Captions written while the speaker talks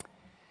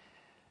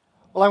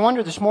Well, I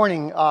wonder this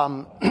morning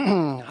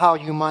how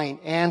you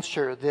might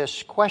answer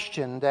this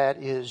question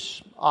that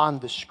is on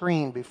the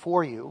screen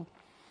before you.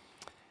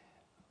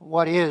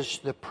 What is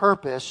the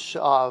purpose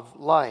of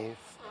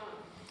life?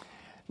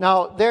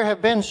 Now, there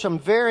have been some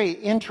very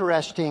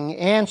interesting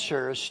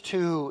answers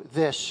to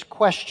this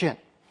question.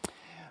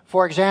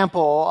 For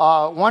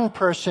example, one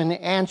person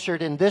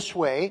answered in this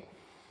way: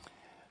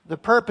 the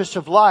purpose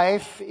of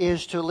life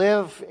is to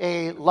live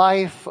a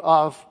life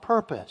of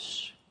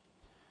purpose.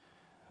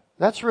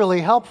 That's really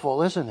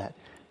helpful, isn't it?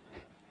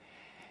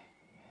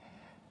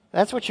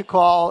 That's what you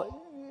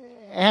call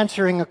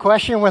answering a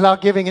question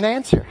without giving an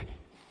answer.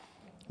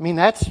 I mean,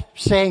 that's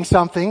saying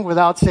something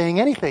without saying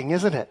anything,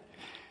 isn't it?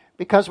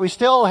 Because we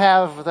still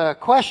have the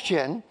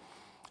question,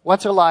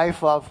 what's a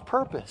life of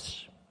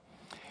purpose?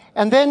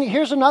 And then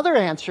here's another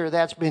answer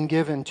that's been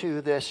given to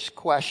this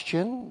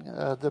question.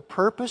 The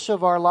purpose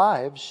of our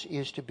lives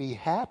is to be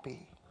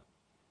happy.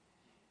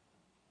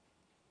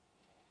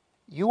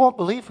 You won't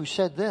believe who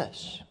said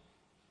this.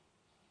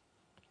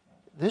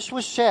 This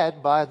was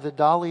said by the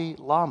Dalai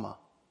Lama,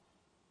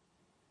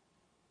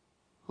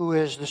 who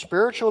is the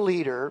spiritual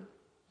leader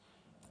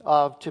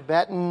of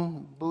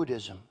Tibetan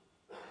Buddhism.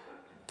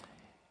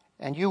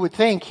 And you would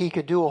think he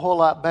could do a whole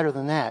lot better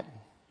than that,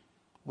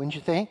 wouldn't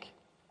you think?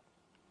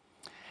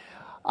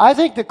 I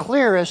think the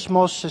clearest,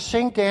 most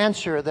succinct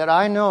answer that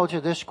I know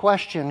to this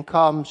question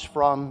comes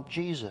from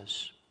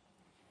Jesus.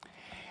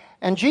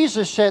 And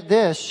Jesus said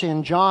this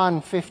in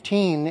John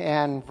 15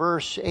 and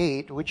verse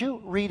 8. Would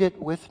you read it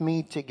with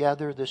me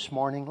together this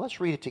morning? Let's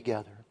read it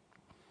together.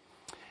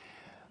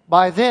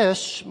 By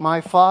this my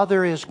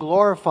Father is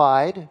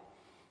glorified,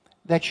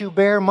 that you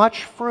bear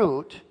much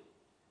fruit,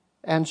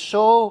 and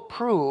so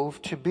prove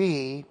to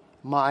be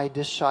my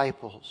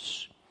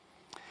disciples.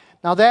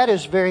 Now that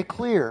is very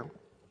clear.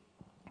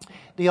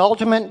 The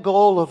ultimate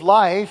goal of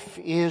life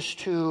is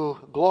to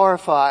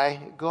glorify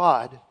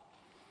God.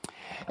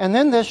 And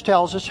then this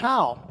tells us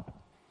how.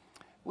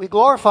 We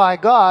glorify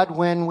God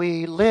when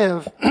we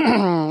live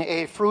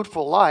a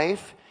fruitful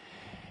life.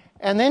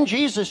 And then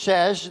Jesus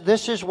says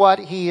this is what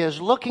he is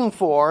looking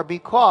for,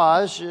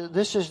 because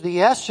this is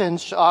the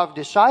essence of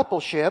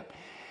discipleship.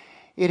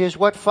 It is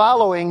what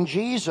following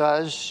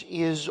Jesus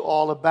is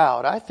all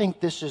about. I think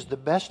this is the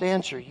best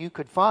answer you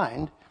could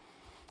find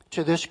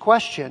to this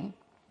question: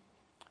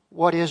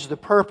 what is the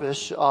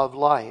purpose of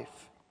life?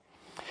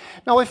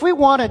 Now, if we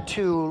wanted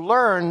to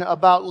learn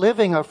about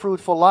living a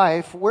fruitful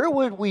life, where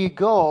would we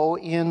go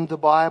in the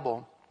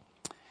Bible?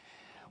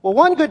 Well,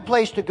 one good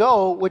place to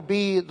go would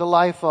be the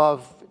life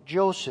of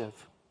Joseph.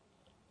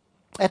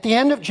 At the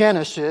end of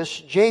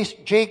Genesis,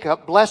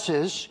 Jacob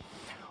blesses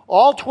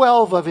all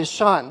 12 of his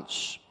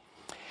sons.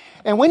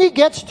 And when he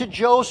gets to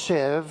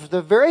Joseph,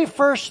 the very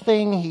first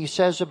thing he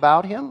says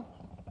about him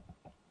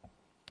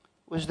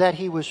was that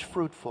he was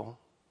fruitful.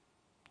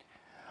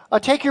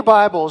 Take your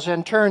Bibles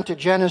and turn to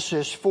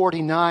Genesis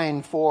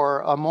 49 for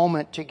a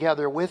moment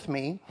together with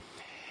me.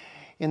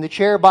 In the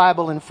chair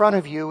Bible in front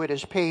of you, it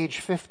is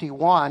page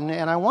 51.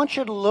 And I want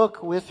you to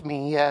look with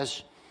me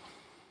as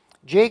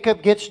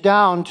Jacob gets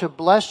down to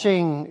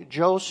blessing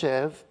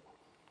Joseph.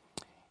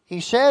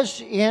 He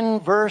says in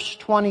verse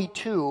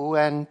 22,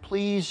 and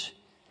please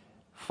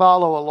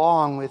follow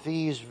along with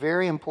these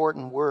very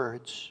important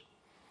words: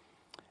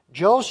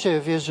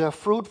 Joseph is a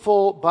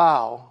fruitful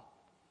bough.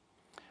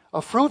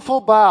 A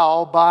fruitful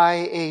bough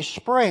by a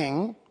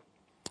spring,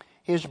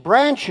 his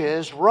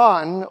branches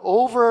run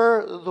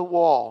over the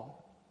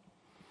wall.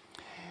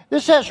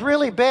 This has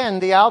really been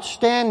the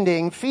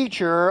outstanding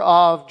feature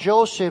of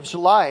Joseph's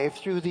life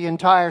through the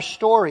entire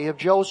story of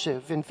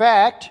Joseph. In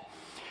fact,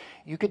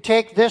 you could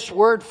take this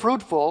word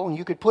fruitful and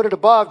you could put it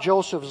above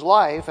Joseph's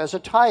life as a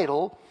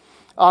title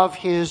of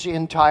his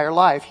entire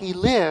life. He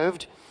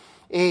lived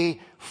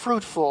a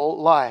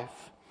fruitful life.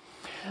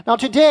 Now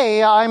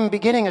today I'm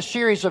beginning a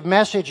series of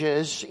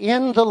messages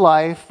in the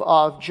life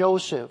of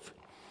Joseph.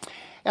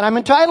 And I'm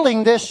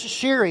entitling this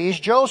series,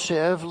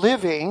 Joseph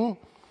Living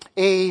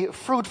a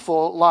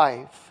Fruitful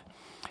Life.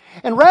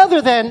 And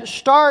rather than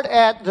start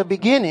at the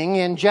beginning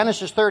in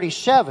Genesis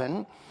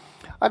 37,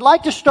 I'd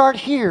like to start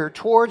here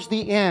towards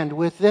the end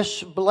with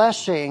this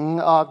blessing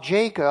of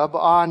Jacob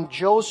on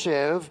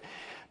Joseph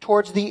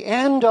towards the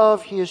end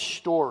of his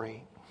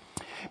story.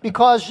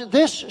 Because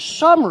this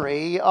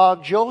summary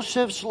of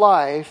Joseph's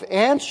life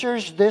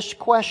answers this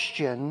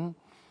question: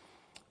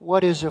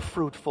 what is a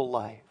fruitful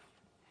life?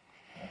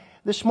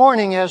 This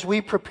morning, as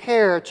we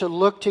prepare to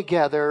look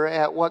together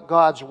at what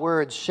God's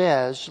Word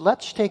says,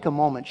 let's take a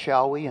moment,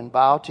 shall we, and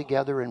bow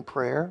together in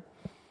prayer.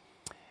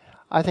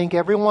 I think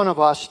every one of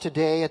us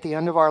today, at the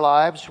end of our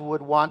lives,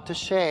 would want to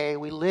say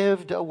we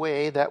lived a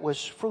way that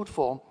was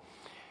fruitful.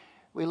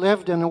 We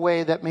lived in a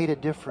way that made a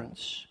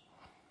difference.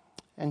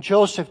 And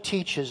Joseph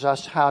teaches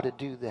us how to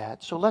do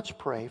that. So let's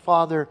pray.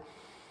 Father,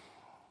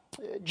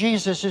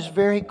 Jesus is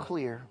very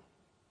clear.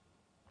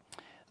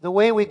 The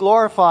way we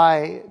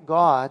glorify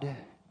God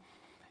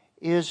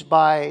is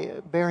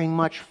by bearing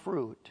much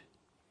fruit.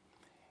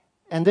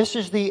 And this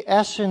is the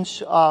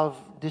essence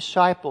of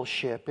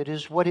discipleship. It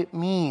is what it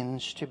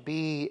means to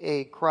be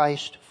a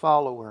Christ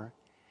follower.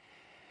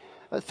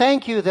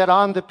 Thank you that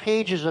on the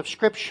pages of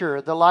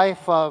Scripture, the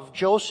life of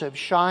Joseph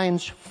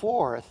shines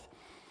forth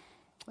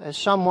as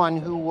someone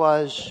who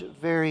was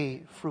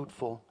very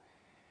fruitful.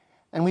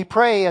 And we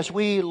pray as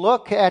we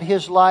look at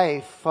his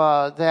life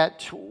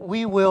that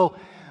we will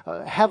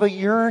have a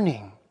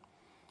yearning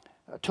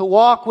to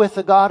walk with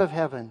the God of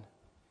heaven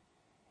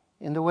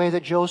in the way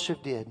that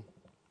Joseph did,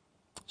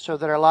 so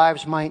that our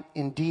lives might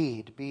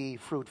indeed be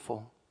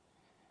fruitful.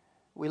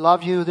 We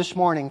love you this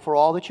morning for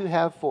all that you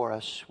have for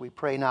us. We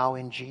pray now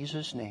in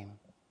Jesus' name.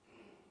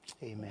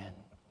 Amen.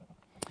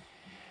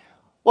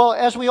 Well,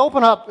 as we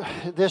open up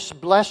this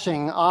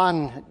blessing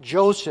on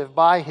Joseph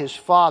by his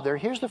father,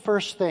 here's the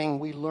first thing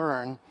we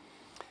learn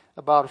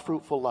about a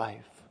fruitful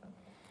life.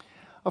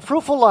 A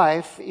fruitful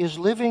life is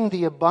living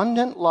the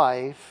abundant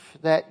life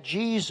that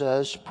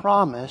Jesus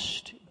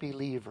promised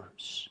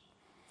believers.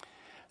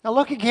 Now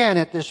look again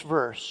at this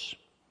verse.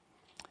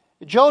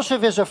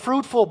 Joseph is a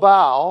fruitful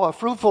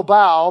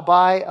bough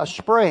by a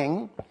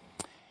spring.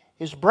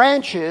 His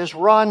branches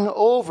run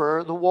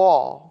over the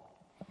wall.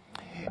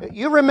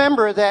 You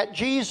remember that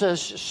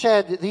Jesus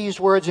said these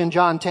words in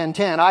John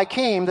 10:10, I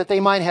came that they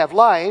might have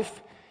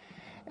life,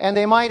 and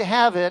they might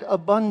have it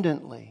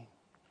abundantly.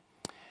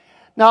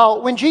 Now,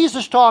 when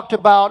Jesus talked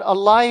about a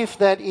life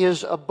that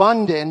is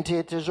abundant,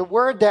 it is a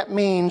word that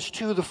means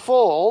to the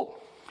full,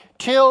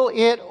 till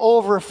it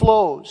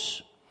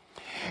overflows.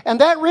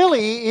 And that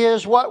really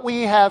is what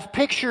we have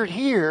pictured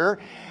here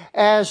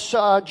as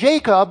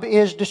Jacob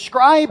is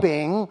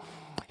describing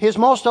his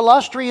most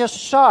illustrious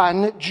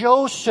son,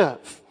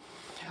 Joseph.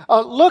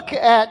 Look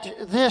at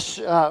this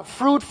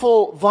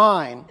fruitful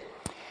vine.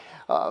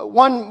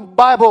 One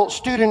Bible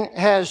student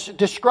has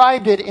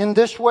described it in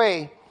this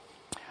way.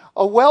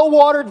 A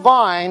well-watered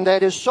vine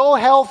that is so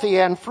healthy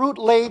and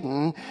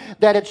fruit-laden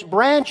that its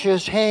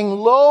branches hang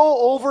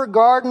low over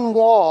garden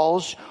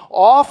walls,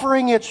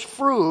 offering its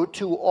fruit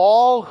to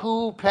all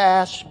who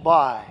pass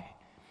by.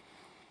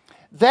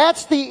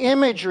 That's the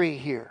imagery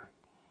here.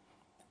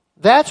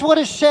 That's what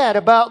is said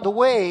about the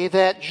way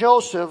that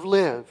Joseph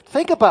lived.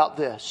 Think about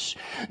this.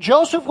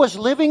 Joseph was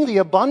living the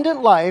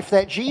abundant life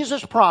that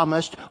Jesus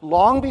promised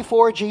long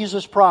before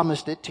Jesus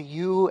promised it to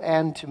you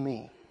and to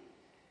me.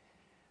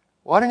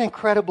 What an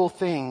incredible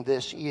thing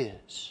this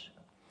is.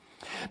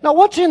 Now,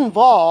 what's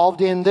involved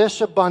in this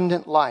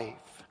abundant life?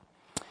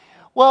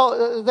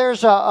 Well,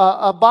 there's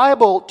a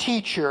Bible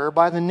teacher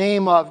by the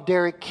name of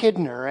Derek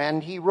Kidner,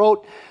 and he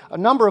wrote a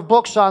number of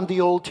books on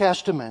the Old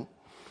Testament.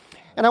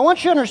 And I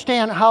want you to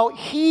understand how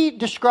he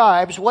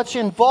describes what's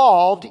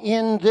involved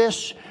in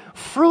this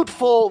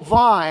fruitful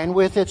vine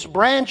with its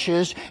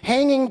branches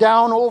hanging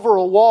down over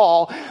a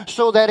wall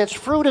so that its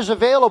fruit is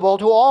available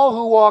to all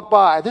who walk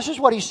by. This is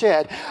what he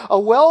said. A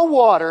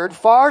well-watered,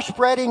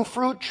 far-spreading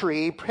fruit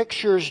tree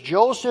pictures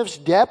Joseph's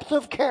depth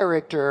of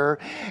character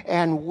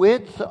and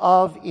width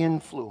of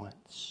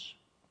influence.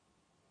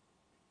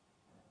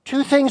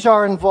 Two things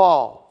are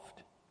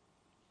involved: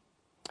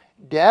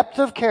 depth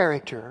of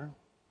character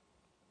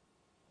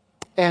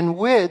and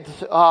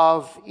width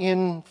of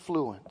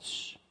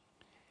influence.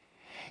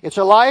 It's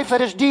a life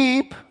that is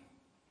deep,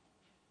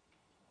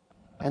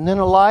 and then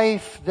a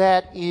life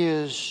that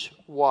is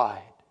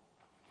wide.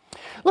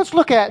 Let's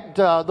look at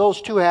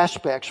those two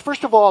aspects.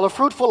 First of all, a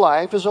fruitful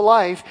life is a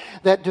life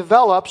that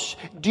develops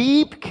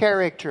deep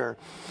character.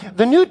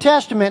 The New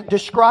Testament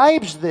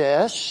describes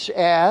this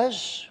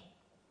as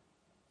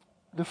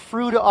the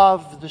fruit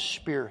of the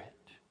Spirit.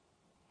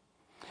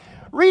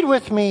 Read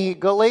with me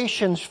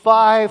Galatians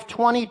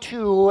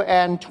 5:22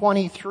 and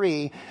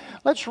 23.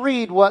 Let's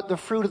read what the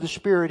fruit of the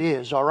Spirit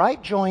is, all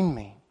right? Join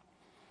me.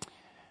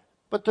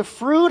 But the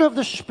fruit of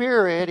the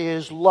Spirit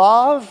is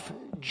love,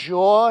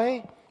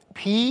 joy,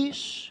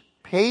 peace,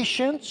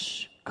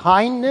 patience,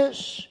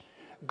 kindness,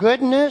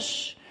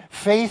 goodness,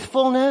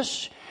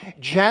 faithfulness,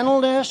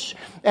 gentleness,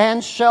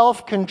 and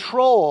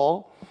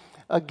self-control.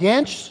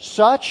 Against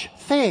such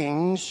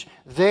things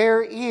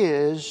there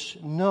is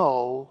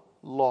no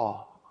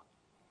law.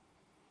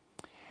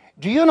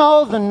 Do you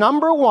know the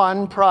number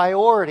one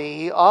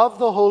priority of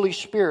the Holy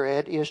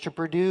Spirit is to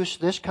produce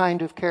this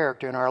kind of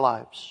character in our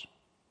lives?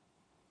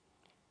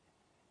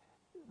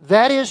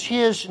 That is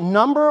His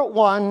number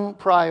one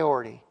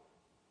priority.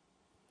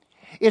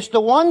 It's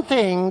the one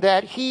thing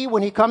that He,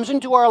 when He comes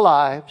into our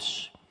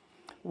lives,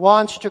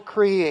 wants to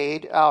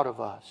create out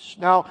of us.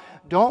 Now,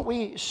 don't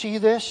we see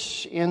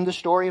this in the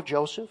story of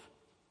Joseph?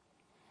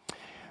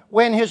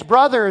 When his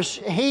brothers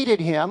hated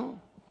him,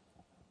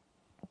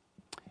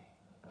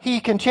 he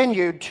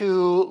continued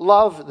to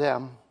love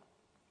them.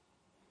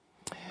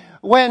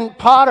 When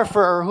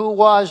Potiphar, who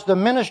was the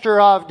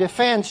minister of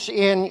defense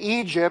in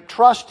Egypt,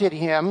 trusted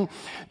him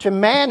to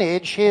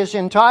manage his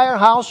entire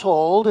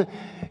household,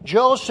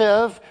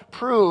 Joseph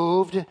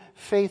proved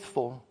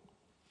faithful.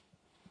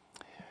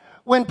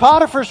 When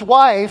Potiphar's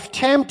wife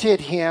tempted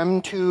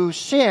him to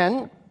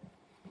sin,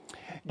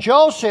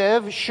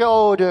 Joseph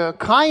showed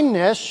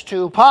kindness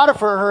to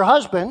Potiphar, her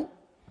husband,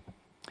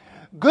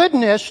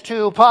 goodness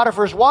to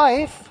Potiphar's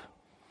wife,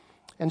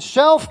 and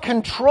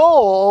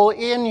self-control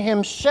in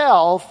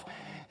himself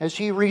as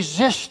he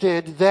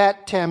resisted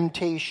that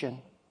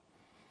temptation.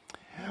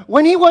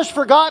 When he was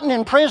forgotten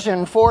in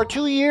prison for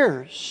 2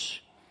 years,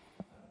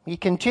 he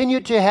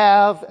continued to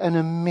have an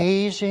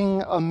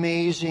amazing,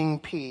 amazing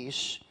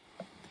peace.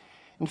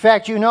 In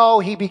fact, you know,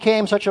 he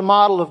became such a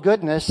model of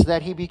goodness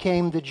that he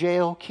became the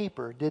jail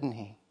keeper, didn't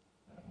he?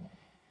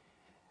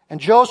 And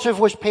Joseph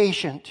was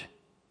patient.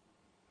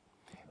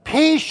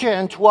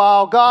 Patient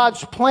while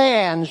God's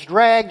plans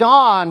dragged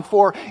on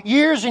for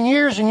years and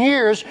years and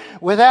years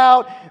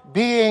without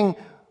being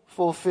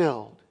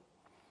fulfilled.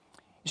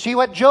 You see,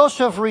 what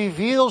Joseph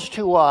reveals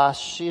to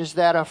us is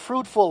that a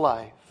fruitful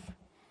life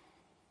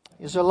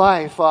is a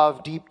life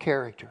of deep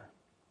character.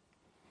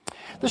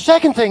 The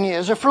second thing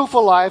is, a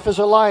fruitful life is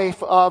a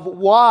life of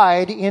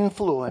wide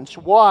influence.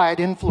 Wide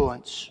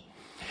influence.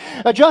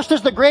 Just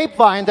as the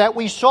grapevine that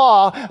we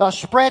saw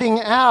spreading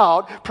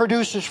out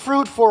produces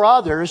fruit for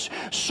others,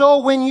 so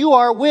when you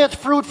are with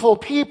fruitful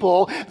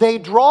people, they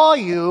draw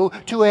you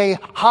to a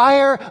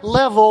higher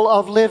level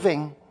of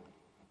living.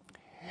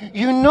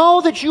 You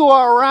know that you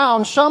are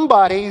around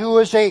somebody who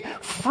is a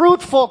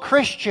fruitful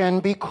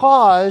Christian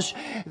because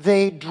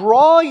they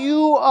draw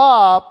you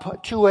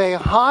up to a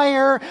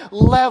higher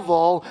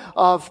level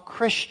of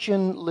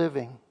Christian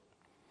living.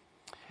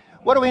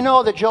 What do we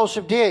know that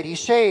Joseph did? He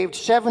saved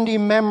 70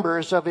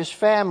 members of his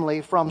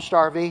family from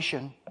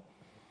starvation.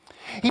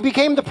 He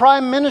became the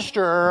prime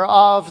minister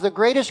of the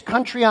greatest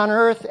country on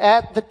earth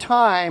at the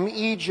time,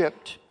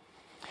 Egypt.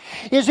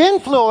 His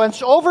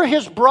influence over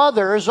his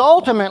brothers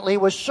ultimately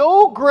was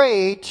so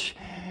great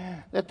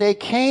that they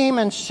came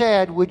and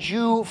said, "Would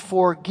you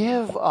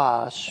forgive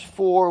us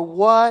for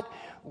what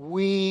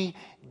we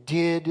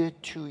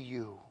did to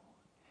you?"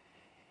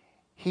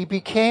 He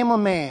became a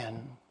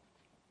man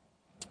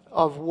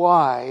of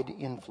wide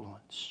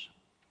influence.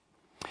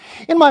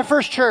 In my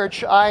first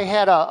church, I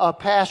had a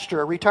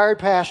pastor, a retired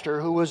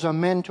pastor, who was a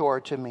mentor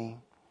to me.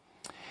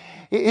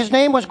 His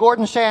name was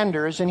Gordon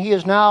Sanders, and he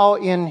is now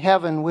in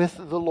heaven with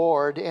the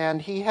Lord,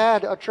 and he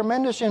had a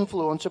tremendous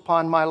influence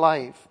upon my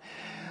life.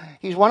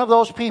 He's one of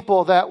those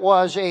people that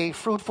was a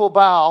fruitful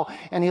bough,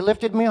 and he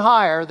lifted me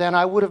higher than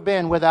I would have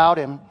been without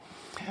him.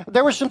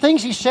 There were some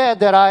things he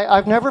said that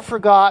I've never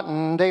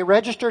forgotten. They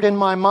registered in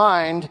my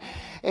mind,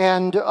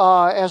 and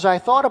as I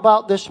thought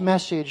about this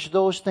message,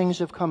 those things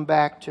have come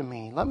back to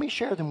me. Let me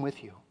share them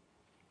with you.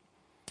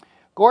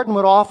 Gordon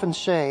would often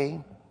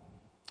say,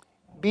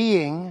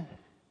 "Being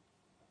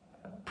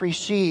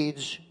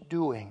precedes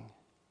doing."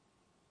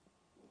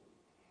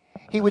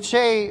 He would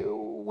say,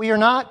 "We are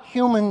not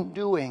human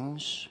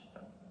doings,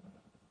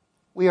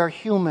 we are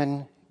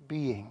human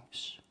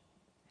beings."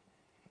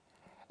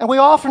 And we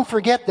often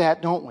forget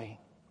that, don't we?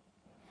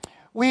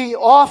 We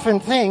often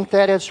think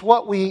that it's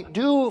what we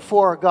do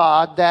for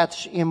God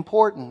that's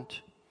important.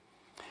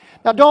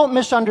 Now, don't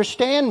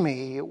misunderstand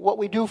me. What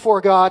we do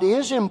for God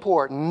is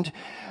important,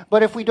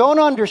 but if we don't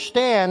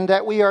understand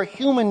that we are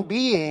human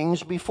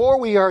beings before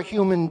we are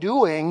human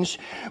doings,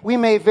 we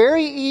may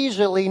very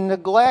easily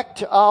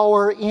neglect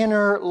our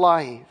inner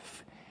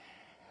life.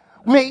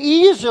 We may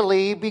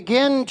easily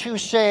begin to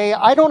say,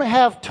 "I don't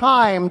have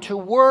time to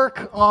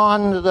work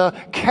on the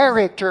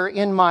character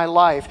in my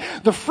life.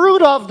 The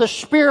fruit of the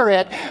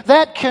Spirit,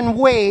 that can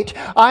wait.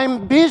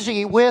 I'm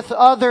busy with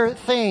other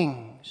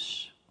things."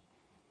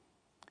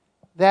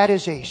 That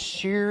is a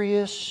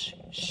serious,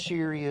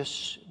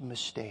 serious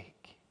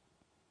mistake.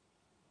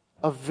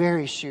 A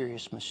very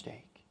serious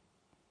mistake.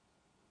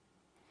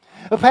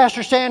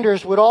 Pastor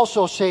Sanders would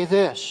also say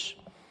this: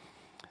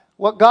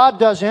 what God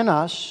does in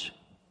us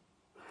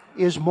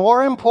is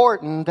more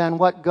important than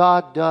what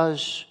God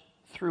does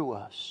through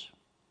us.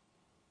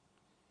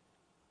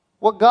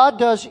 What God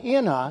does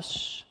in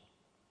us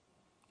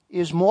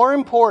is more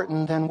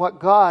important than what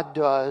God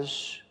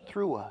does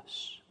through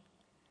us.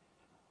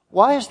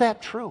 Why is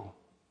that true?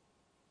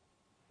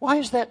 Why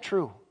is that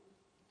true?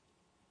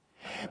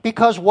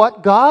 Because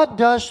what God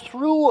does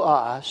through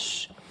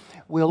us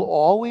will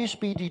always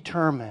be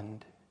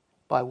determined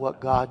by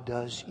what God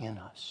does in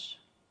us.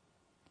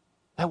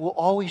 That will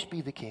always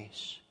be the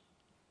case.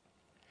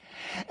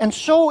 And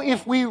so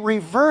if we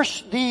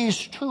reverse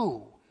these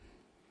two,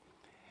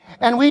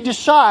 and we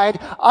decide,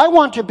 I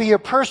want to be a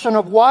person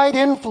of wide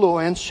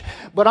influence,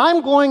 but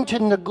I'm going to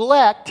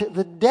neglect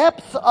the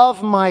depth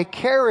of my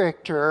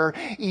character,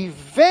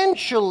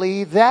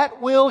 eventually that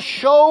will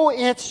show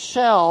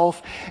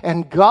itself,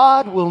 and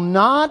God will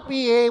not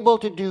be able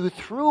to do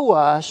through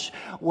us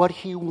what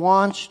He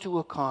wants to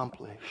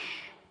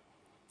accomplish.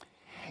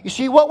 You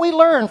see, what we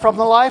learn from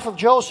the life of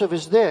Joseph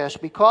is this: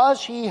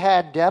 because he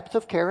had depth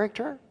of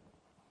character,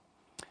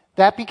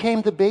 that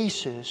became the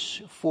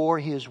basis for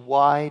his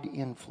wide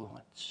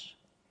influence.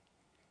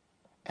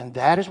 And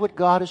that is what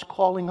God is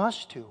calling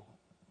us to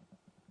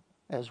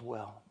as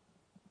well.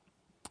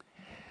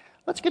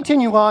 Let's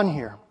continue on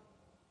here.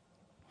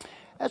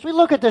 As we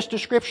look at this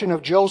description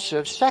of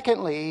Joseph,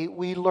 secondly,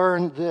 we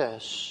learn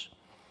this.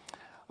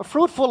 A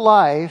fruitful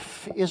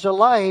life is a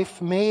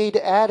life made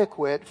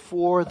adequate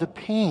for the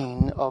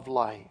pain of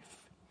life.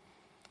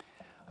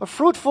 A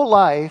fruitful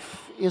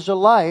life is a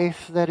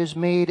life that is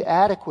made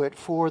adequate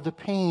for the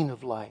pain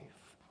of life.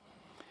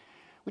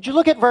 Would you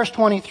look at verse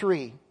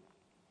 23?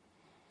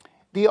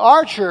 The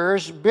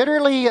archers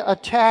bitterly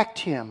attacked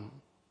him,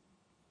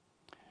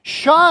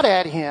 shot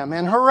at him,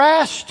 and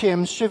harassed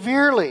him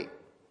severely.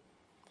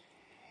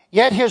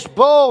 Yet his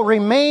bow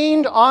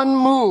remained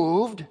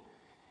unmoved,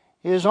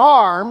 his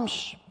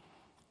arms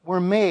were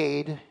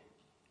made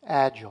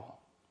agile.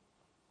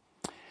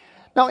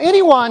 Now,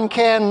 anyone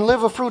can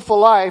live a fruitful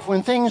life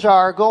when things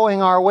are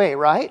going our way,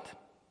 right?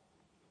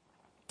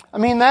 I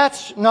mean,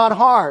 that's not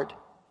hard.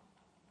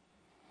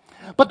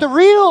 But the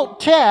real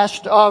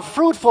test of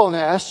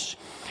fruitfulness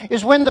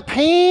is when the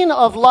pain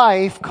of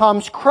life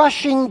comes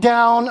crushing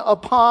down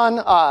upon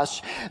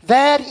us.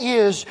 That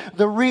is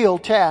the real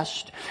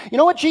test. You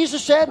know what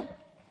Jesus said?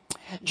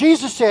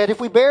 Jesus said, if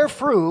we bear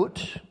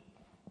fruit,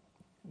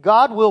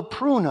 God will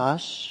prune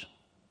us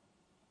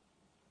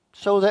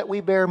so that we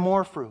bear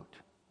more fruit.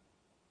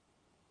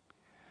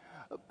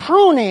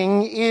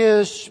 Pruning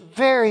is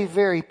very,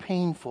 very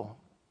painful.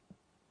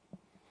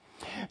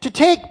 To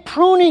take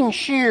pruning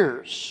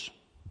shears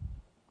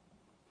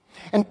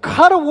and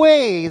cut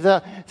away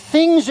the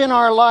things in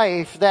our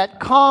life that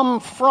come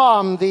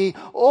from the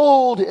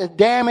old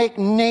Adamic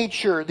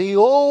nature, the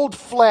old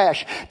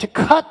flesh, to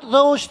cut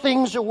those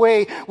things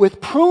away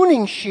with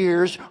pruning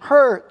shears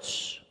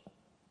hurts.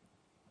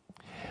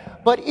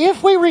 But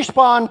if we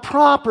respond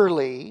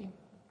properly,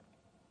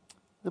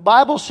 the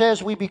Bible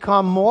says we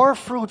become more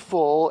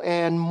fruitful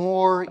and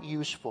more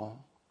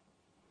useful.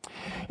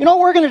 You know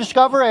what we're going to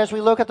discover as we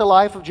look at the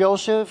life of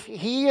Joseph?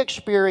 He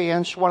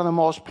experienced one of the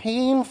most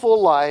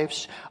painful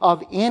lives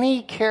of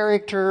any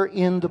character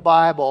in the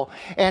Bible.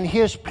 And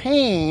his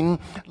pain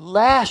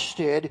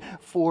lasted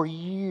for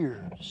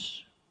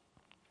years.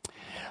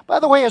 By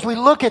the way, as we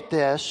look at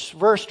this,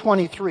 verse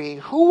 23,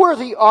 who were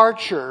the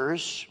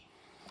archers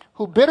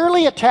who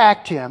bitterly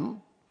attacked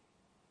him,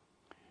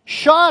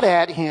 shot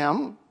at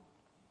him,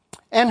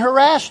 and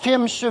harassed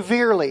him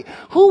severely?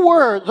 Who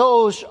were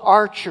those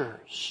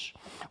archers?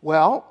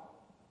 Well,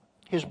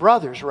 his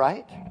brothers,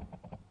 right?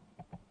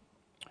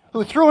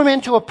 Who threw him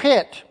into a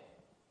pit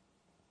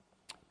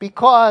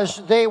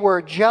because they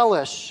were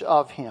jealous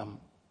of him.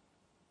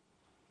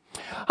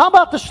 How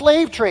about the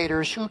slave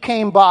traders who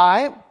came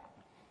by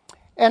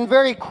and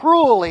very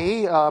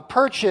cruelly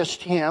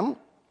purchased him,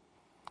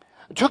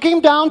 took him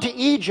down to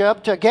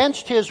Egypt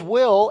against his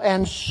will,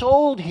 and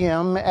sold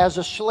him as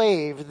a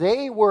slave?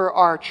 They were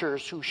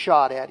archers who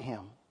shot at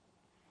him.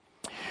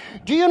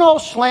 Do you know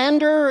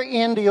slander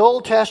in the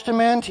Old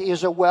Testament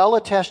is a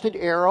well-attested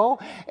arrow?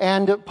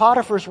 And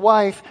Potiphar's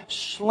wife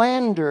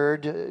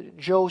slandered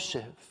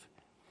Joseph.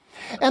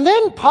 And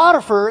then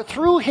Potiphar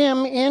threw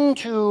him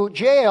into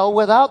jail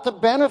without the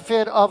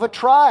benefit of a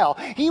trial.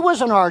 He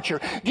was an archer.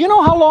 Do you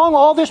know how long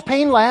all this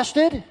pain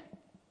lasted?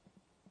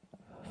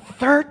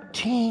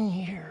 13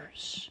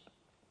 years.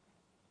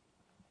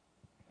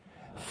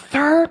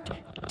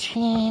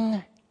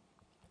 13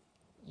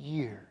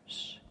 years.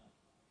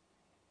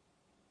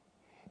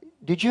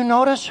 Did you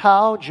notice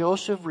how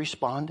Joseph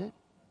responded?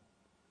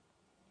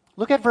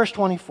 Look at verse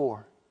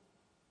 24.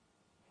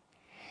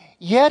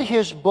 Yet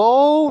his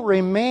bow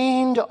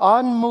remained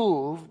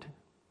unmoved,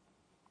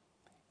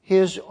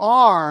 his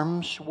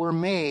arms were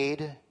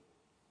made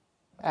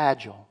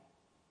agile.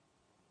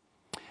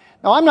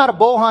 Now, I'm not a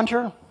bow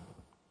hunter,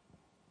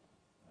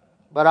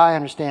 but I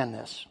understand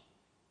this.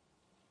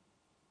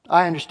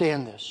 I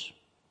understand this.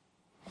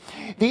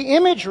 The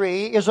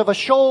imagery is of a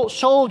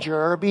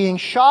soldier being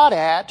shot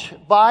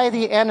at by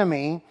the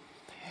enemy,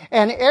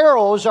 and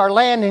arrows are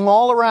landing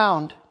all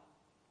around.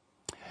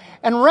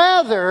 And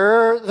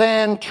rather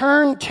than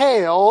turn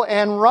tail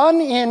and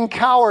run in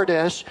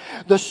cowardice,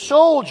 the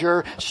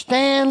soldier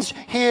stands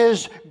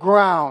his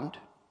ground.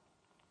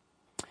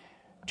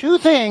 Two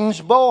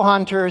things bow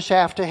hunters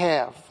have to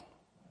have.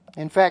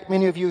 In fact,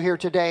 many of you here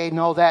today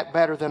know that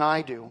better than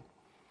I do.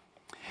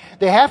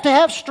 They have to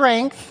have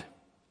strength,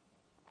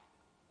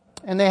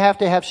 and they have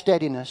to have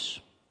steadiness.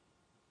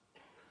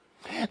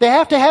 They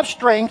have to have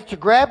strength to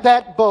grab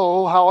that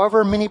bow,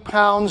 however many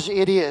pounds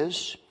it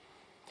is,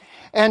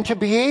 and to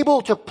be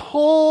able to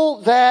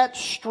pull that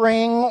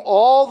string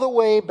all the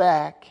way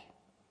back.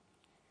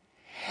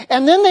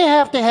 And then they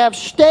have to have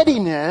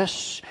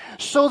steadiness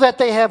so that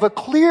they have a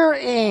clear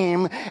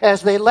aim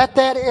as they let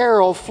that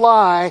arrow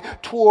fly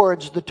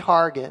towards the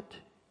target.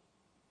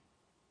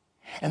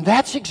 And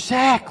that's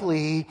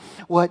exactly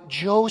what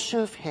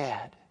Joseph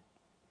had.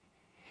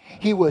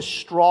 He was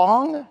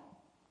strong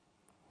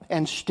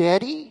and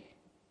steady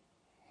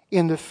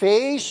in the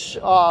face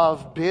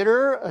of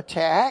bitter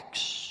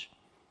attacks,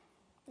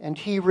 and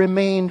he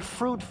remained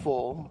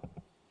fruitful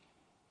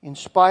in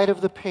spite of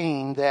the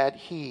pain that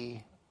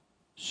he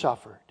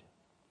suffered.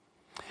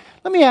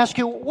 Let me ask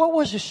you, what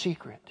was his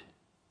secret?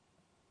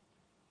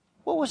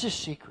 What was his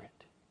secret?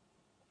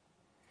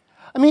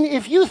 I mean,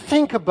 if you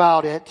think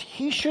about it,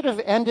 he should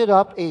have ended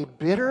up a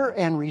bitter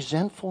and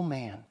resentful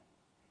man.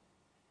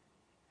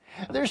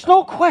 There's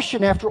no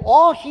question, after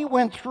all he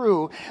went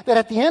through, that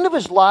at the end of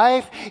his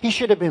life, he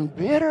should have been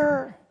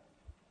bitter,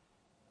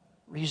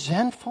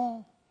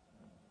 resentful.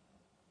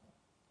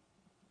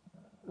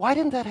 Why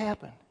didn't that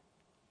happen?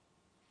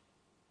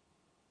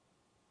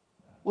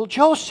 Well,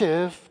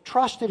 Joseph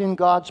trusted in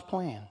God's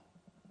plan.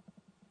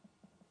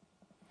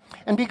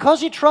 And because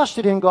he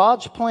trusted in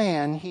God's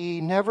plan, he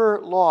never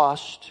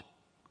lost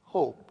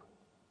hope.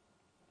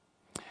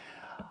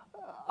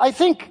 I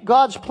think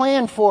God's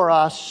plan for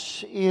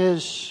us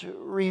is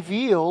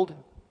revealed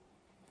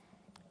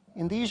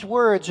in these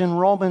words in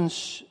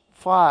Romans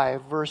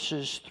 5,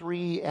 verses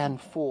 3 and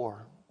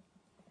 4.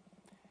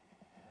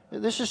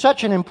 This is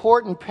such an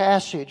important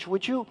passage.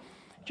 Would you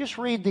just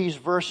read these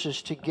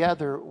verses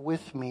together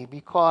with me?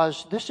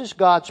 Because this is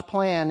God's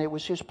plan. It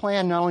was His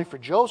plan not only for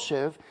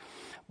Joseph,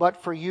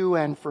 but for you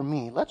and for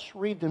me. Let's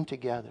read them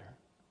together.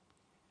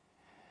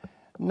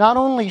 Not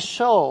only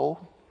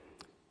so,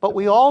 but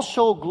we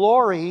also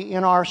glory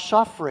in our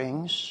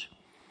sufferings,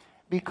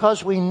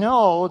 because we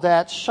know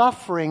that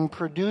suffering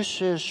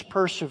produces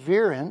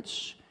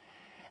perseverance,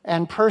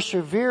 and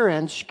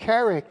perseverance,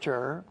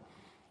 character,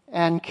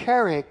 and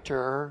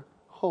character,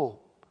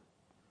 hope.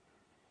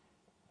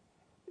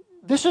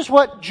 This is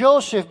what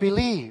Joseph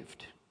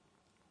believed.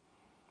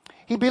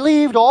 He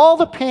believed all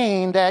the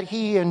pain that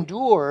he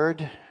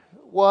endured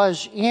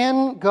was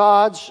in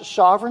God's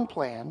sovereign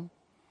plan,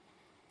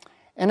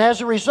 and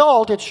as a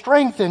result, it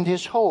strengthened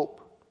his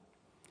hope.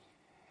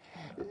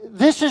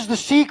 This is the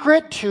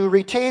secret to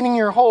retaining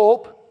your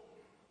hope,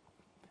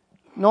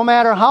 no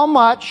matter how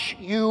much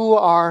you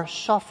are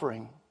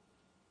suffering.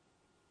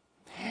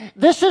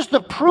 This is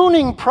the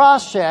pruning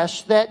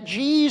process that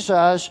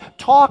Jesus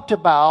talked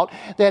about,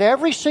 that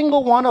every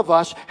single one of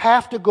us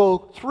have to go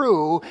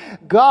through.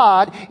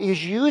 God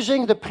is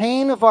using the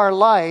pain of our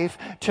life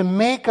to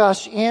make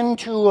us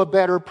into a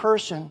better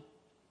person.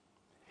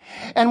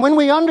 And when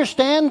we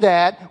understand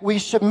that, we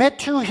submit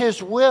to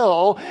His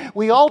will.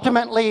 We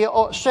ultimately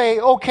say,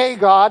 okay,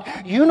 God,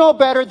 you know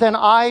better than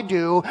I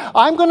do.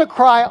 I'm going to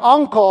cry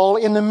uncle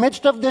in the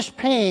midst of this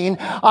pain.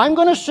 I'm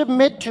going to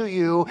submit to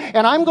you.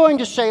 And I'm going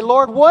to say,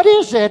 Lord, what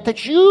is it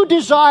that you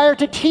desire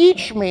to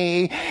teach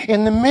me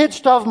in the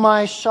midst of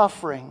my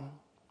suffering?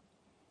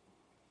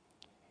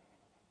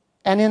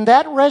 And in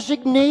that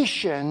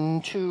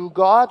resignation to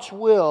God's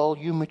will,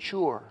 you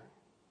mature.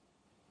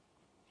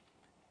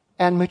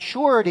 And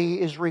maturity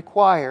is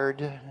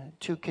required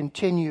to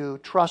continue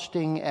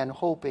trusting and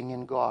hoping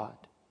in God.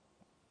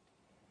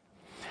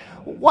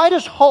 Why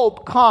does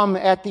hope come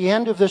at the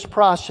end of this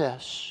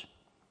process?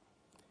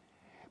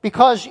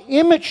 Because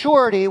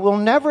immaturity will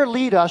never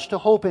lead us to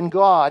hope in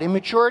God.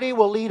 Immaturity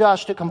will lead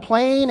us to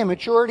complain.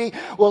 Immaturity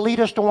will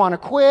lead us to want to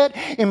quit.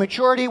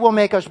 Immaturity will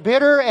make us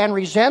bitter and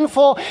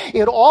resentful.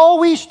 It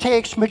always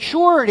takes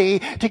maturity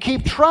to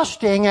keep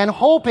trusting and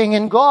hoping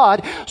in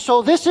God.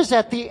 So this is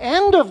at the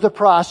end of the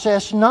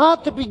process,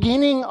 not the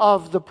beginning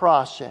of the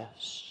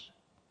process.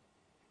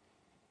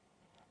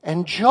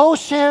 And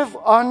Joseph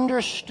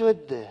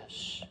understood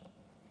this.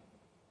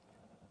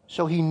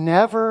 So he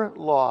never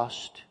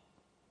lost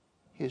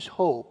his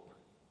hope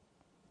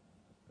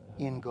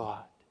in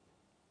God.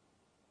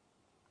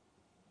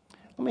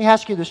 Let me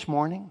ask you this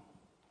morning,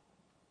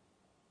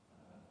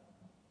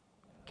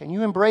 can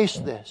you embrace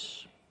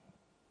this?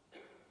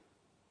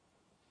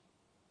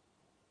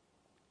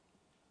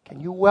 Can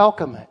you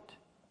welcome it?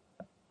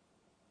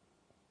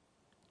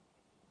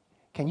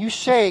 Can you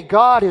say,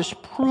 God is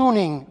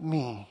pruning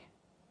me?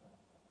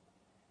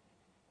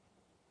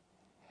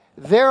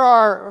 There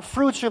are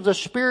fruits of the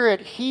Spirit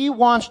He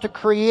wants to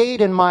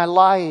create in my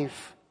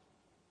life.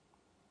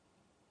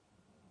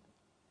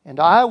 And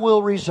I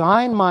will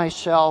resign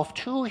myself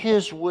to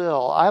His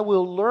will. I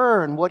will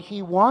learn what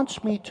He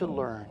wants me to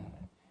learn.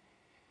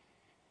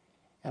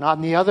 And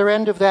on the other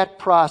end of that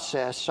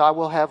process, I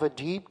will have a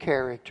deep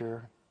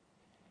character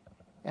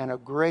and a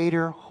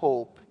greater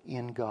hope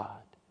in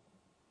God.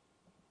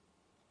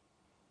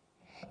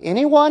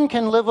 Anyone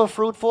can live a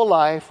fruitful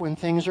life when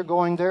things are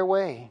going their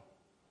way.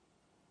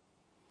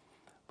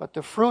 But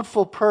the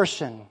fruitful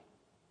person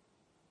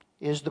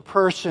is the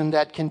person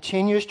that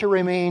continues to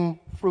remain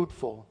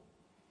fruitful,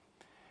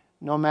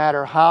 no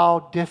matter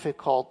how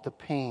difficult the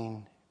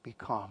pain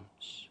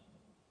becomes.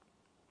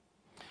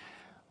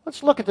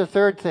 Let's look at the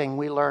third thing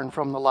we learn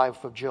from the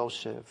life of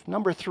Joseph.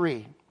 Number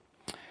 3,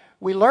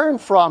 we learn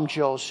from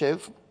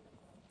Joseph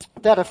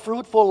that a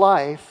fruitful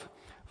life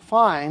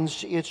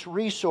finds its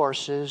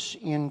resources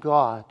in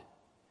God.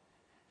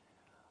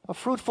 A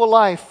fruitful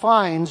life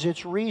finds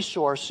its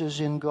resources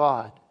in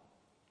God.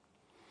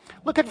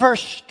 Look at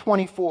verse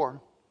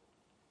 24.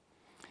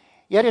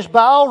 Yet his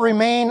bow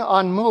remained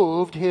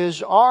unmoved,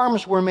 his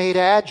arms were made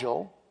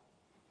agile.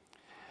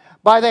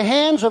 By the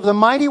hands of the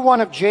mighty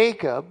one of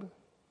Jacob,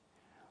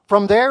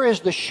 from there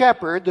is the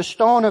shepherd, the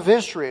stone of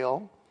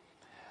Israel,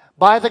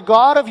 by the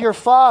God of your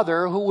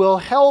father who will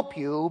help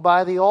you,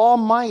 by the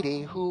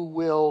Almighty who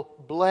will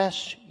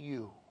bless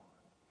you.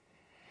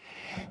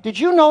 Did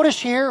you notice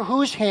here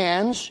whose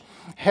hands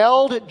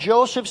held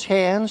Joseph's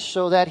hands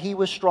so that he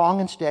was strong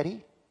and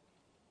steady?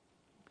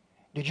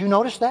 Did you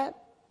notice that?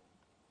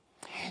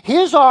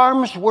 His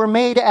arms were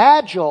made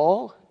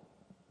agile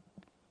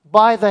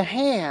by the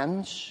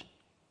hands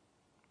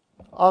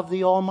of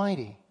the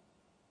Almighty.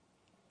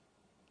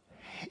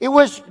 It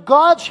was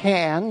God's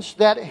hands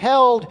that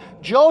held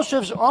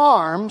Joseph's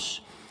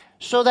arms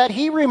so that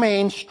he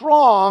remained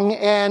strong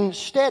and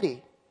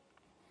steady.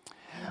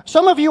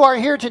 Some of you are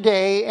here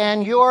today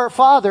and your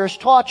fathers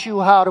taught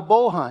you how to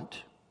bow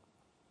hunt.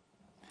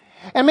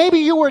 And maybe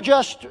you were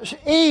just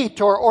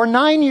 8 or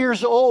 9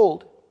 years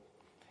old.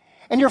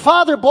 And your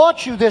father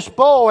bought you this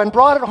bow and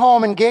brought it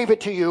home and gave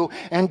it to you.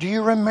 And do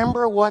you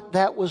remember what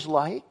that was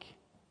like?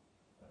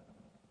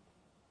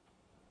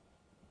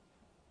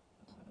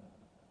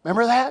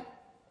 Remember that?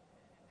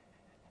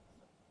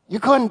 You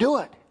couldn't do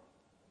it.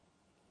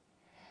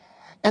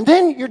 And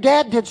then your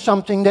dad did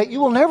something that you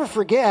will never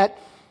forget.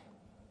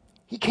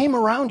 He came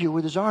around you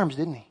with his arms,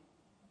 didn't he?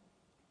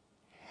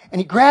 And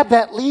he grabbed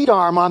that lead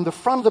arm on the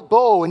front of the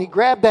bow, and he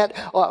grabbed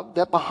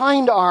that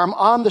behind arm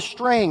on the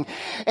string.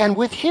 And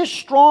with his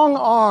strong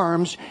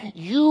arms,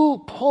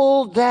 you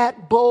pulled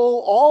that bow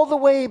all the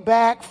way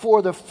back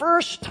for the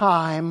first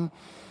time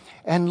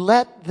and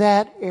let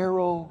that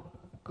arrow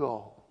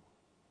go.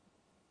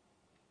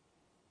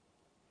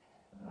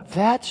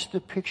 That's the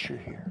picture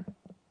here.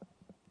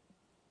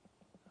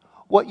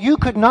 What you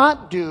could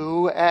not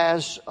do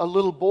as a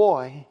little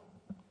boy,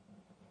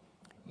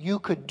 you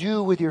could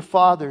do with your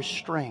father's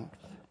strength.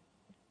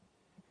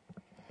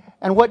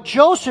 And what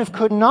Joseph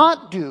could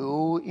not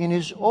do in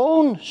his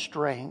own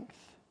strength,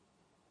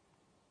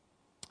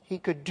 he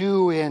could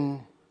do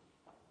in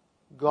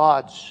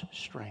God's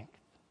strength.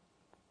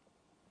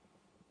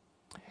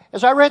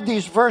 As I read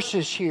these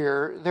verses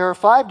here, there are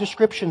 5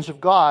 descriptions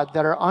of God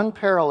that are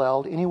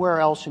unparalleled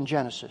anywhere else in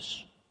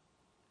Genesis.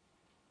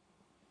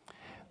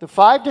 The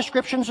 5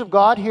 descriptions of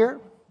God here,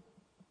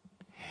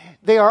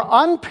 they are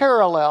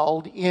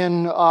unparalleled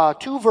in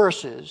 2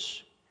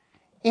 verses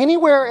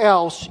anywhere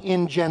else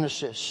in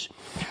Genesis.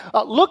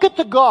 Look at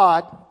the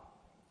God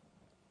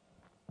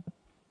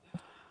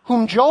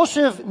whom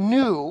Joseph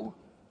knew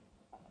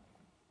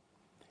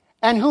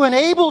and who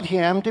enabled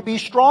him to be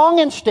strong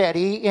and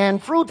steady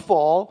and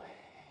fruitful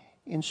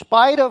in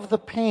spite of the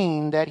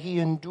pain that he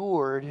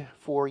endured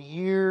for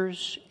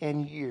years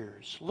and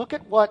years. Look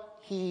at what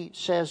he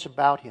says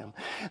about him.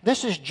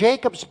 This is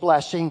Jacob's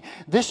blessing.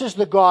 This is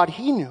the God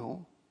he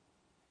knew.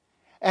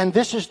 And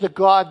this is the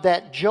God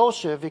that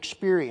Joseph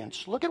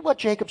experienced. Look at what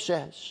Jacob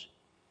says.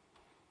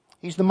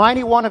 He's the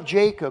mighty one of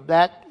Jacob.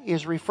 That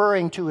is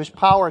referring to his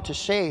power to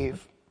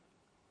save.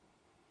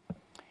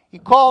 He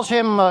calls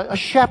him a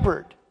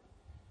shepherd,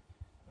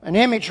 an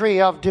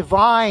imagery of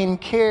divine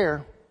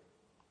care.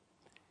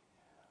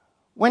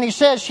 When he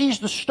says he's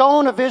the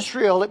stone of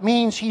Israel, it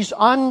means he's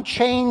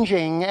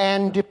unchanging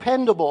and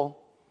dependable.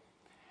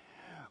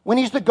 When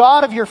he's the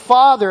God of your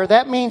father,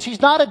 that means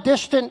he's not a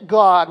distant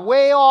God,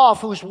 way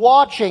off, who's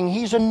watching.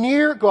 He's a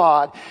near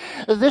God.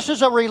 This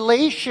is a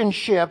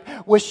relationship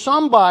with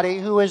somebody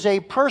who is a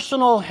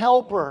personal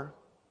helper.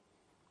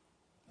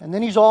 And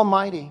then he's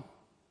almighty.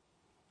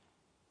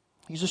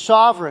 He's a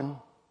sovereign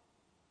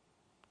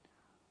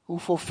who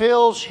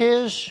fulfills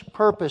his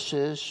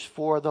purposes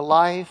for the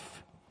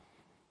life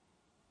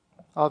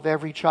of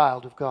every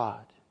child of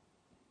God.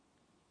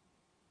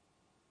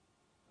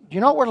 Do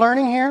you know what we're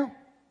learning here?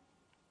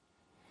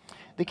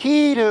 The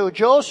key to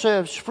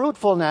Joseph's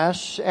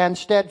fruitfulness and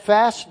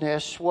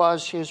steadfastness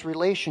was his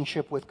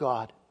relationship with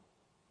God.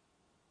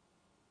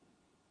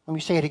 Let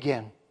me say it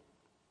again.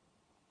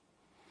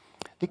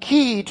 The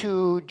key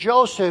to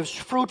Joseph's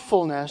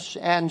fruitfulness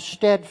and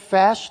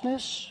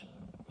steadfastness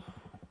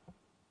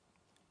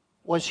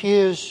was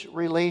his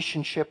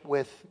relationship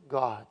with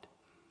God.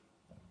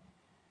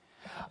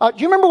 Do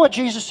you remember what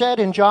Jesus said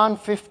in John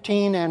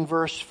 15 and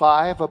verse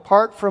 5?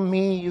 Apart from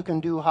me, you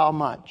can do how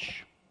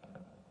much?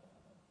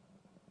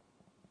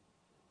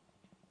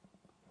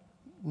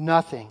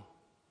 Nothing.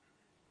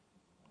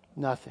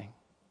 Nothing.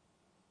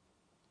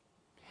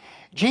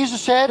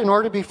 Jesus said in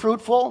order to be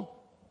fruitful,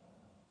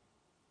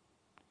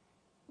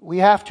 we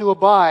have to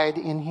abide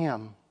in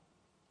Him.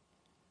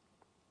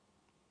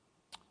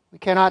 We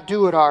cannot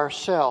do it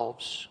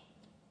ourselves.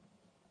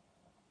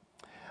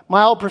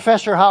 My old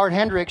professor, Howard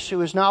Hendricks,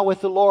 who is now with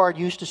the Lord,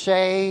 used to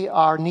say,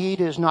 our need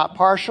is not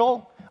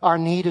partial, our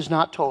need is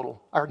not total.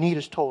 Our need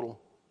is total.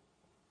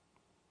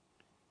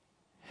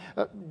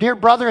 Dear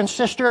brother and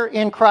sister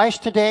in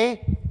Christ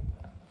today,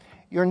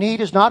 your need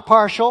is not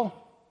partial,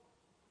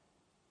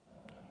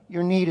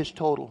 your need is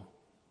total.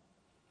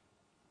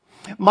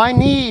 My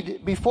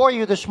need before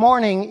you this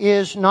morning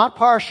is not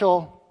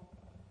partial,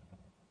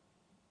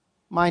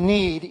 my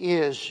need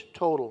is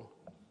total.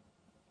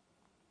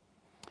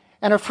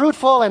 And a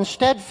fruitful and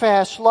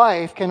steadfast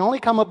life can only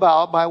come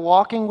about by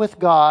walking with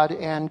God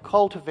and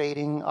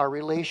cultivating our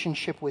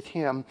relationship with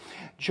Him.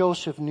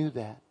 Joseph knew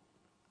that.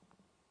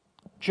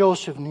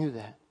 Joseph knew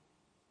that.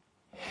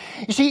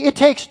 You see, it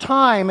takes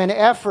time and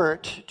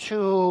effort to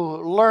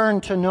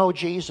learn to know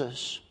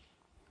Jesus.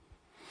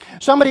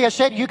 Somebody has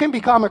said you can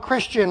become a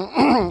Christian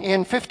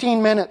in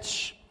 15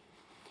 minutes.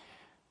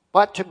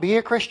 But to be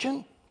a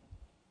Christian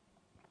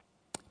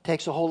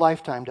takes a whole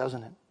lifetime,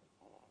 doesn't it?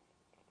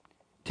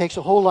 Takes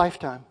a whole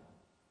lifetime.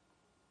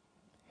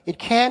 It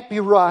can't be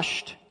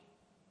rushed.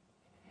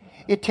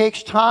 It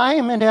takes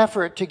time and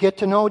effort to get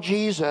to know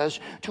Jesus,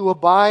 to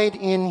abide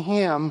in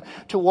Him,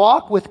 to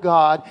walk with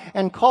God,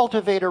 and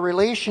cultivate a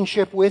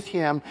relationship with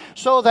Him,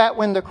 so that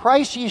when the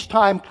crises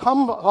time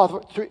come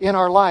in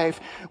our life,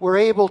 we're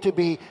able to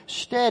be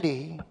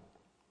steady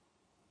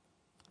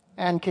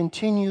and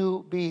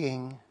continue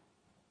being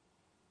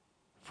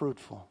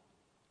fruitful.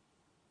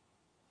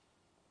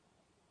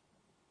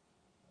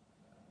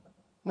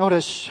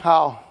 Notice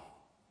how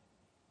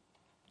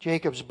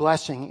Jacob's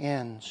blessing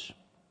ends.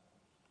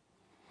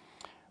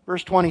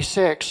 Verse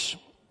 26,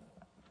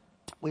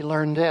 we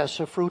learn this: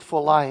 a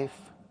fruitful life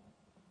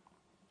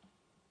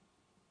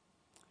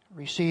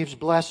receives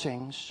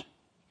blessings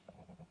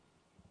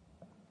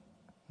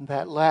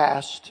that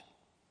last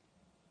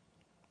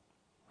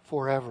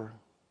forever.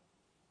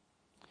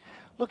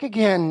 Look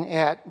again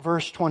at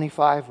verse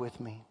 25 with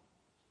me.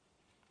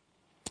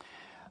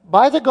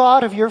 By the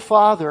God of your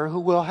Father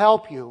who will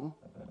help you,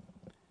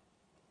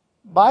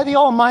 by the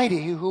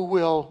Almighty who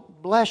will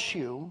bless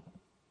you,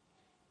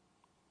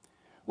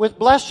 with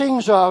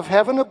blessings of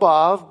heaven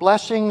above,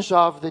 blessings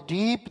of the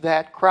deep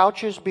that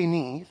crouches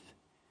beneath,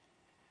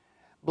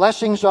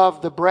 blessings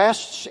of the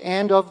breasts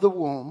and of the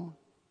womb.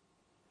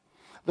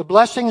 The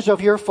blessings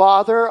of your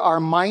Father are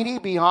mighty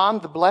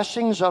beyond the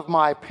blessings of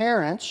my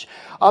parents,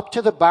 up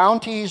to the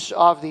bounties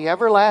of the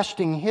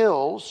everlasting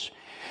hills.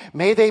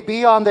 May they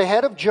be on the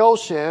head of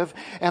Joseph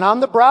and on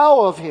the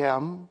brow of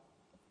him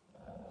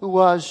who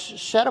was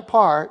set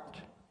apart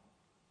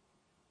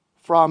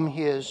from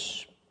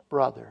his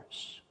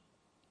brothers.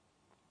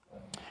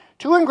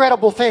 Two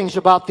incredible things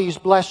about these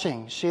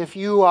blessings. If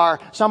you are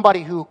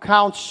somebody who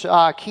counts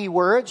key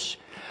words,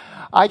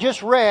 I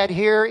just read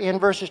here in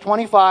verses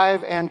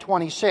 25 and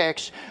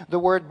 26 the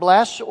word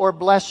bless or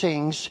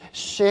blessings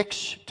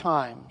 6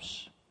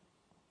 times.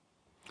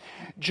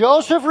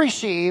 Joseph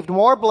received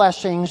more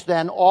blessings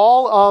than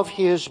all of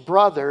his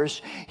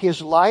brothers.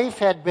 His life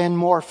had been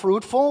more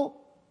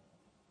fruitful.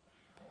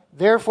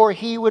 Therefore,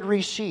 he would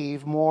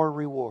receive more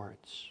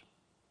rewards.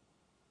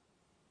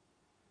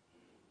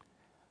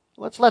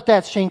 Let's let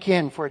that sink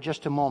in for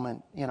just a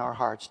moment in our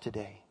hearts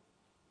today.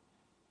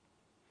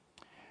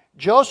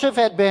 Joseph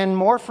had been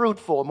more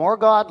fruitful, more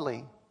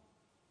godly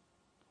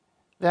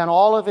than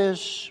all of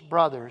his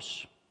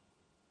brothers.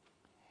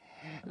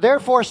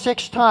 Therefore,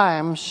 6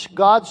 times,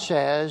 God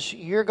says,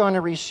 you're going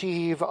to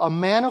receive a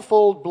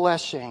manifold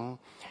blessing.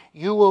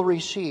 You will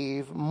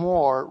receive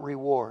more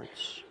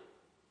rewards.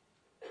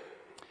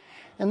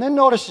 And then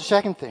notice the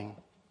second thing.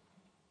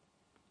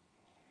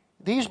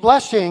 These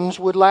blessings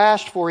would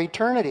last for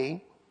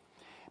eternity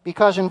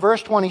because in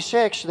verse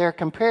 26 they're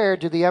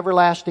compared to the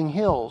everlasting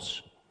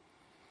hills.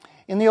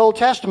 In the Old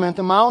Testament,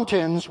 the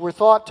mountains were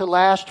thought to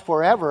last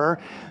forever,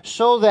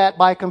 so that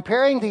by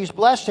comparing these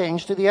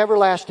blessings to the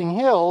everlasting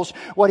hills,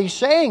 what he's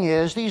saying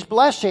is these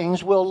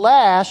blessings will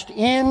last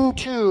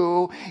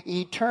into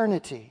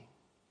eternity.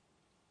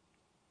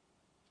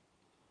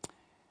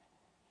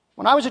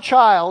 When I was a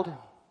child,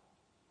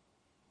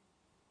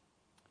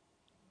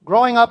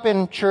 growing up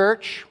in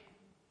church,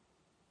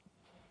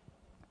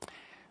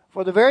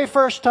 for the very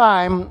first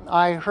time,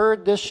 I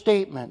heard this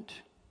statement.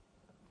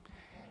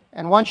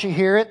 And once you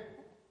hear it,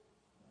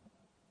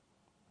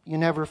 you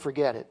never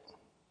forget it.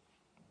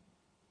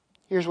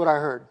 Here's what I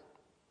heard.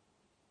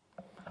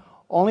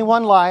 Only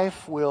one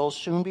life will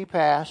soon be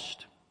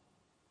passed.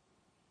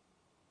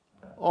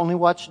 Only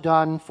what's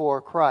done for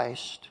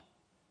Christ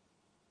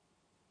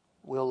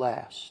will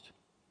last.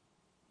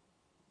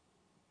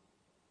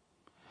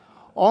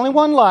 Only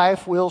one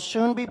life will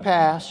soon be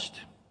passed.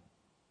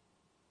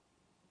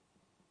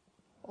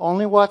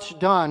 Only what's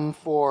done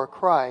for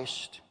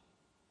Christ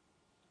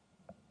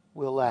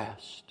will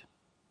last.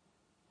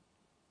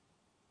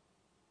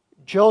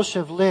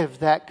 Joseph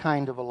lived that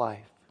kind of a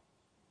life.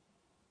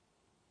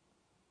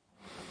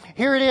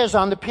 Here it is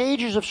on the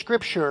pages of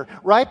Scripture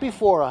right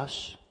before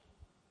us.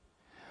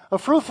 A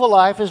fruitful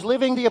life is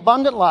living the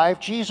abundant life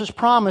Jesus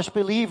promised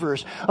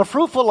believers. A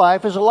fruitful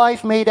life is a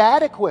life made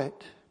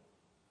adequate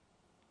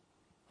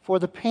for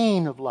the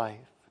pain of life.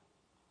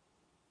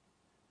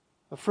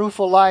 A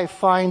fruitful life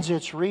finds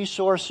its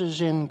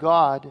resources in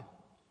God.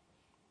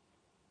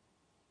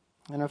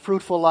 And a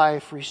fruitful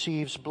life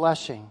receives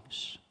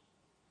blessings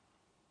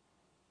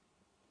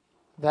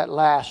that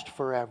last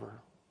forever.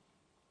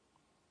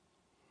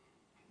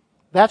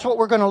 That's what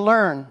we're going to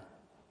learn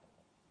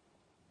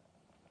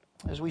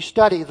as we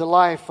study the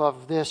life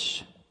of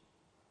this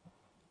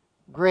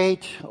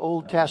great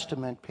Old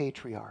Testament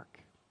patriarch.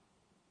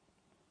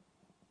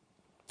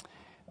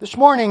 This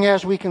morning,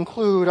 as we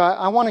conclude,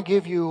 I want to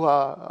give you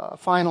a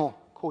final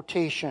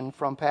quotation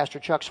from Pastor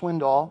Chuck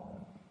Swindoll,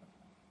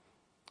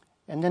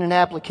 and then an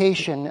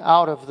application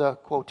out of the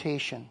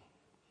quotation.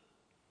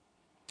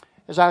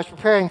 As I was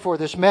preparing for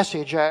this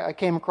message, I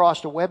came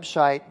across a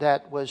website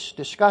that was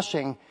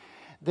discussing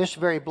this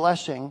very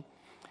blessing.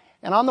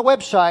 And on the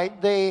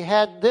website, they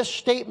had this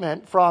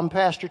statement from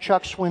Pastor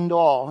Chuck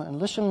Swindoll. And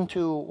listen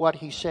to what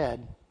he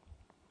said.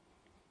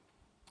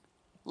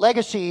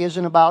 Legacy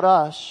isn't about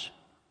us.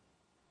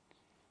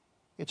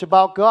 It's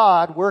about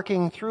God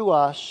working through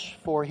us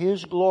for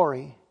His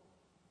glory,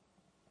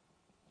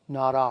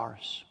 not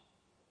ours.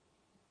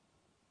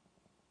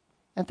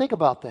 And think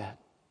about that.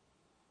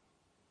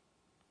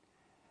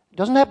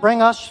 Doesn't that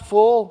bring us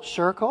full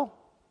circle?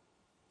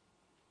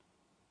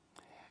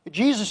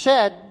 Jesus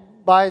said,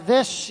 "By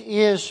this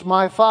is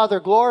my Father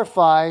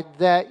glorified,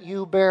 that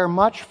you bear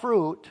much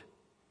fruit,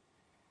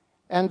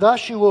 and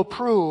thus you will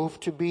prove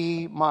to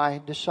be my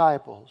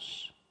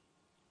disciples."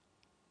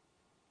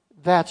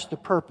 That's the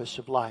purpose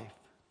of life.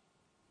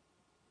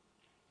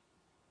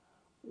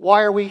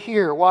 Why are we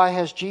here? Why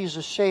has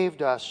Jesus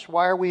saved us?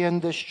 Why are we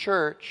in this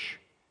church?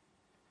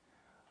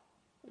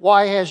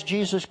 Why has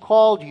Jesus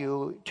called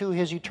you to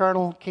His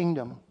eternal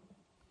kingdom?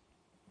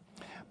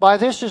 By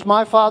this is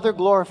my Father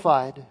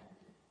glorified,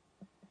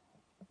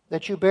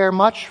 that you bear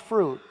much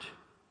fruit,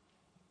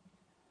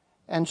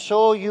 and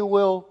so you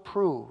will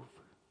prove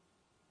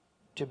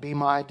to be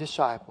my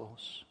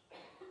disciples.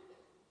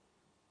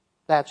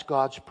 That's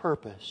God's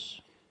purpose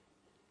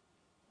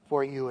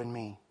for you and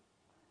me.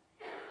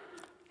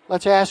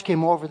 Let's ask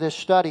Him over this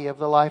study of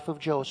the life of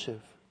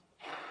Joseph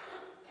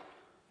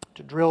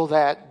to drill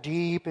that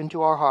deep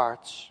into our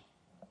hearts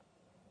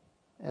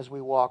as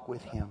we walk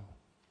with Him.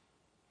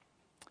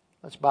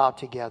 Let's bow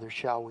together,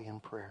 shall we,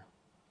 in prayer.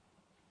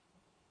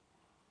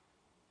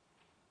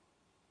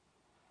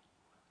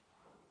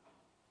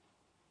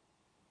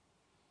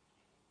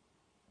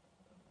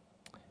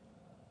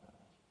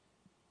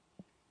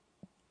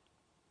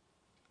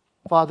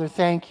 Father,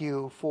 thank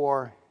you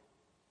for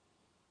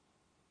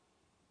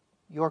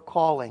your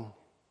calling.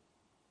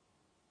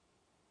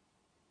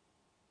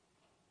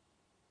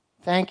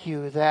 Thank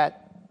you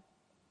that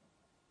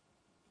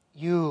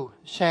you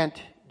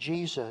sent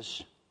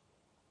Jesus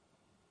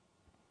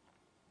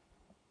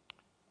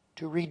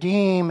to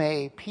redeem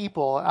a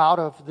people out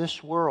of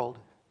this world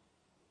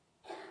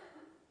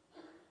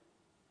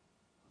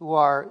who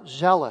are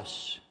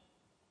zealous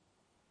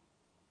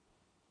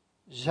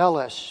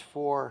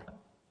for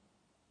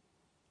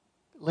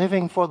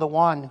living for the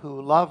one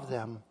who loved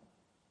them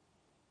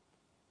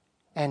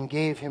and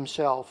gave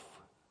Himself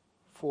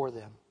for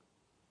them.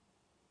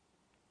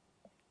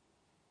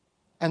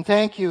 And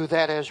thank you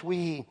that as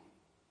we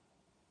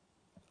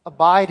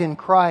abide in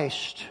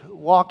Christ,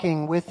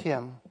 walking with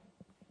Him,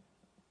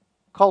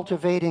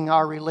 cultivating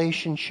our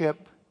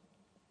relationship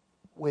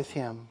with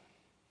Him,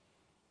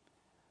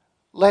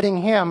 letting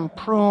Him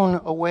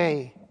prune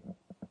away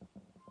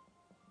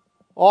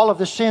all of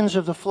the sins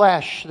of the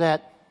flesh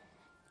that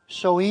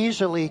so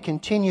easily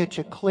continue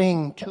to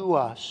cling to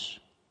us,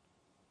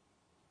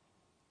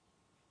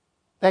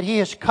 that He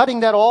is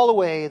cutting that all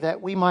away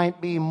that we might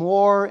be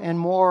more and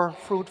more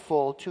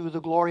fruitful to the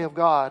glory of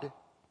God.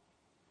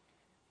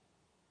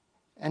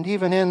 And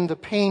even in the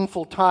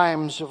painful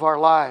times of our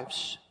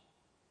lives,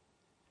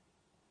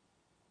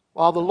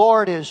 while the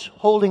Lord is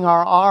holding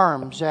our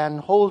arms and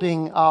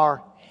holding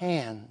our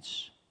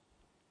hands,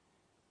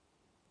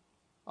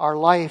 our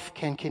life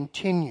can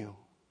continue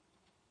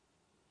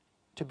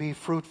to be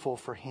fruitful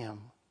for Him.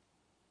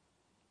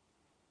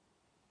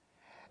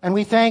 And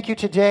we thank you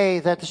today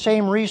that the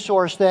same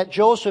resource that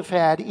Joseph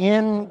had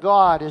in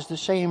God is the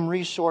same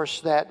resource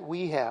that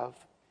we have.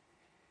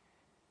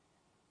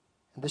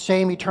 And the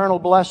same eternal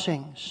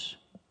blessings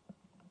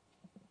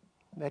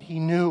that he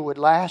knew would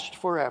last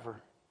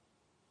forever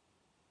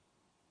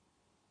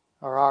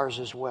are ours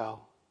as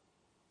well.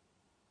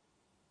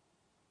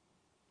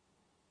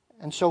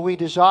 And so we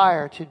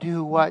desire to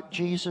do what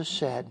Jesus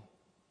said,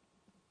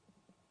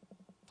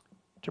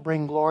 to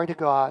bring glory to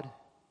God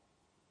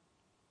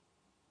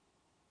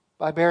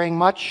by bearing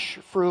much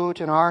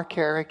fruit in our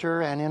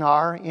character and in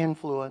our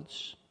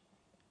influence.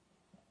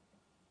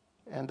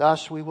 And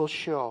thus we will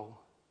show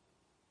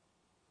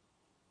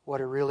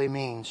what it really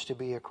means to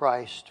be a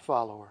Christ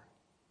follower.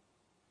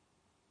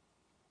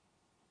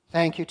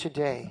 Thank you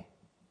today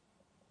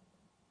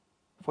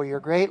for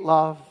your great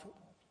love,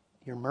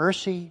 your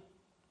mercy,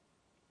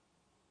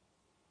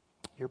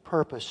 your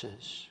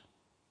purposes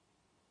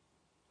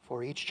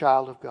for each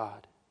child of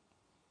God.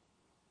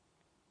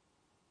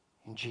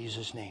 In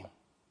Jesus' name.